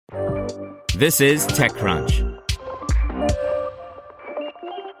This is TechCrunch.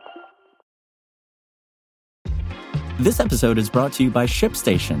 This episode is brought to you by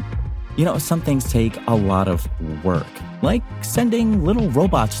ShipStation. You know, some things take a lot of work, like sending little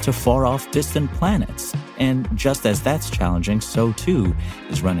robots to far-off distant planets. And just as that's challenging, so too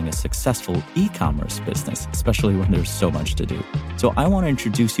is running a successful e-commerce business, especially when there's so much to do. So I want to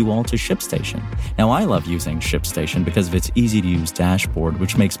introduce you all to ShipStation. Now, I love using ShipStation because of its easy-to-use dashboard,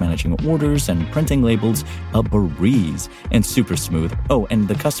 which makes managing orders and printing labels a breeze and super smooth. Oh, and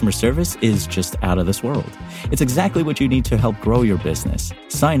the customer service is just out of this world. It's exactly what you need to help grow your business.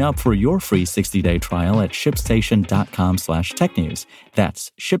 Sign up for your free 60-day trial at shipstation.com/technews.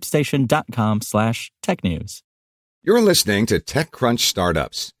 That's shipstation.com/technews. You're listening to TechCrunch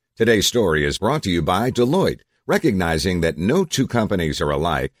Startups. Today's story is brought to you by Deloitte, recognizing that no two companies are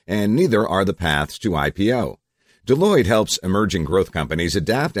alike and neither are the paths to IPO. Deloitte helps emerging growth companies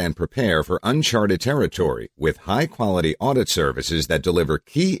adapt and prepare for uncharted territory with high-quality audit services that deliver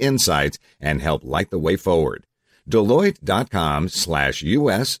key insights and help light the way forward.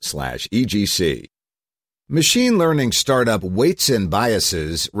 Deloitte.com/US/EGC. Machine learning startup Weights and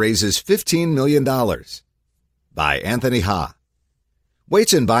Biases raises $15 million. By Anthony Ha.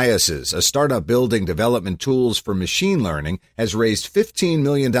 Weights and Biases, a startup building development tools for machine learning, has raised $15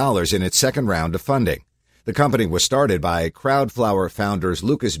 million in its second round of funding. The company was started by CrowdFlower founders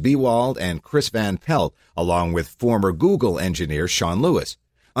Lukas Biewald and Chris Van Pelt, along with former Google engineer Shawn Lewis.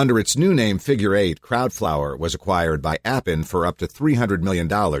 Under its new name Figure 8, CrowdFlower was acquired by Appen for up to $300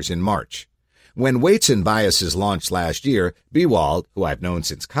 million in March. When Weights and Biases launched last year, Biewald, who I've known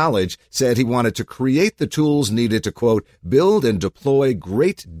since college, said he wanted to create the tools needed to, quote, build and deploy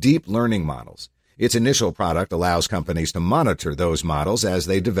great deep learning models. Its initial product allows companies to monitor those models as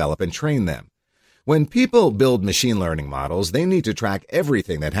they develop and train them. When people build machine learning models, they need to track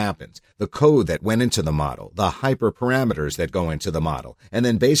everything that happens, the code that went into the model, the hyperparameters that go into the model, and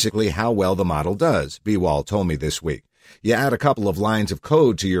then basically how well the model does, Biewald told me this week. You add a couple of lines of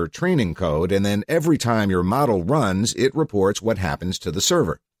code to your training code, and then every time your model runs, it reports what happens to the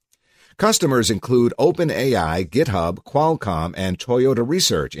server. Customers include OpenAI, GitHub, Qualcomm, and Toyota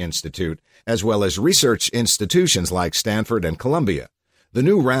Research Institute, as well as research institutions like Stanford and Columbia. The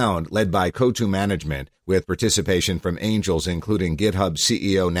new round, led by Coatue Management, with participation from angels including GitHub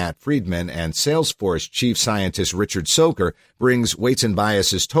CEO Nat Friedman and Salesforce Chief Scientist Richard Soker, brings Weights and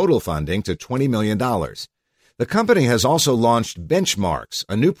Biases' total funding to $20 million. The company has also launched Benchmarks,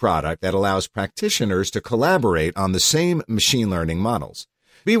 a new product that allows practitioners to collaborate on the same machine learning models.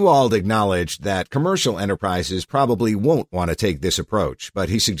 Biewald acknowledged that commercial enterprises probably won't want to take this approach, but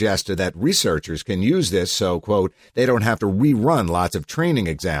he suggested that researchers can use this so, quote, they don't have to rerun lots of training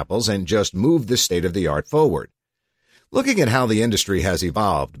examples and just move the state-of-the-art forward. Looking at how the industry has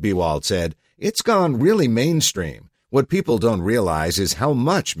evolved, Biewald said, it's gone really mainstream. What people don't realize is how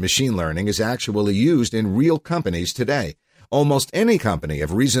much machine learning is actually used in real companies today. Almost any company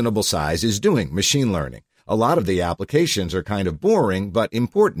of reasonable size is doing machine learning. A lot of the applications are kind of boring, but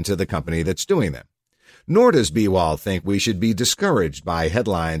important to the company that's doing them. Nor does Biewald think we should be discouraged by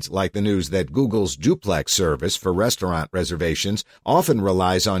headlines like the news that Google's duplex service for restaurant reservations often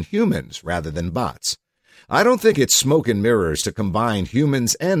relies on humans rather than bots. I don't think it's smoke and mirrors to combine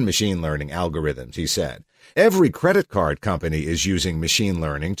humans and machine learning algorithms, he said. Every credit card company is using machine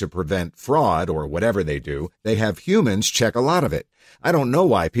learning to prevent fraud or whatever they do. They have humans check a lot of it. I don't know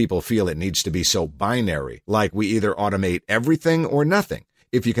why people feel it needs to be so binary, like we either automate everything or nothing.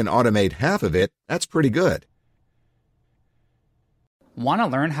 If you can automate half of it, that's pretty good. Want to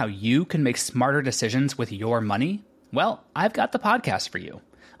learn how you can make smarter decisions with your money? Well, I've got the podcast for you.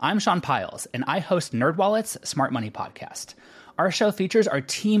 I'm Sean Piles, and I host NerdWallet's Smart Money Podcast. Our show features our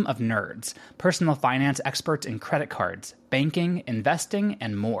team of nerds, personal finance experts in credit cards, banking, investing,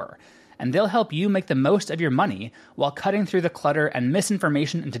 and more. And they'll help you make the most of your money while cutting through the clutter and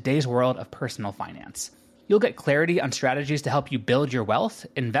misinformation in today's world of personal finance. You'll get clarity on strategies to help you build your wealth,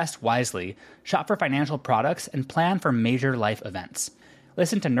 invest wisely, shop for financial products, and plan for major life events.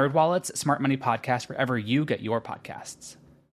 Listen to NerdWallet's Smart Money Podcast wherever you get your podcasts.